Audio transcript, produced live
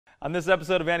On this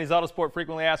episode of Andy's Autosport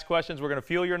Frequently Asked Questions, we're going to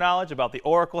fuel your knowledge about the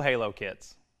Oracle Halo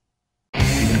kits.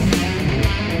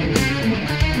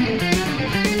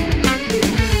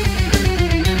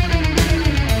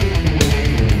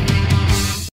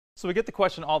 So we get the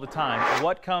question all the time,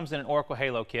 what comes in an Oracle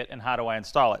Halo kit and how do I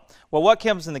install it? Well, what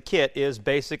comes in the kit is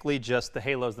basically just the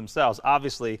halos themselves.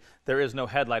 Obviously, there is no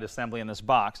headlight assembly in this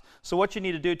box. So what you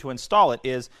need to do to install it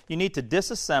is you need to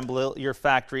disassemble your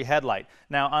factory headlight.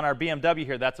 Now, on our BMW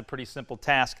here, that's a pretty simple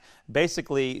task.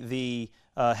 Basically, the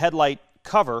headlight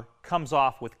cover comes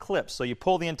off with clips. So you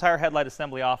pull the entire headlight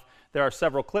assembly off. There are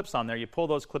several clips on there. You pull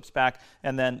those clips back,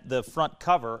 and then the front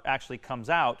cover actually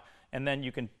comes out. And then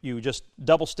you just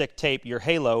double stick tape your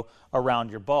halo around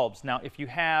your bulbs. Now, if you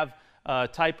have a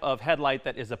type of headlight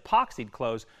that is epoxied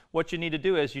closed, what you need to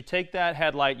do is you take that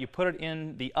headlight, you put it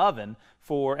in the oven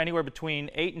for anywhere between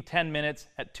 8 and 10 minutes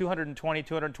at 220,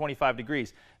 225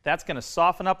 degrees. That's going to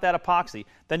soften up that epoxy.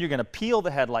 Then you're going to peel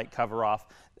the headlight cover off.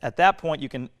 At that point, you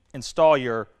can install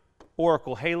your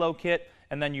Oracle Halo kit,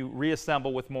 and then you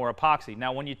reassemble with more epoxy.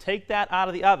 Now, when you take that out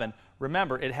of the oven,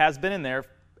 remember, it has been in there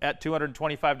at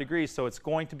 225 degrees, so it's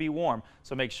going to be warm,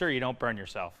 so make sure you don't burn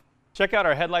yourself. Check out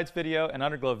our headlights video and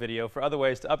underglow video for other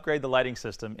ways to upgrade the lighting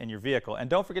system in your vehicle. And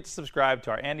don't forget to subscribe to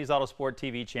our Andy's Autosport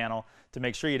TV channel to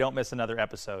make sure you don't miss another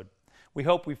episode. We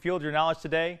hope we fueled your knowledge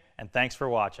today, and thanks for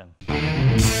watching.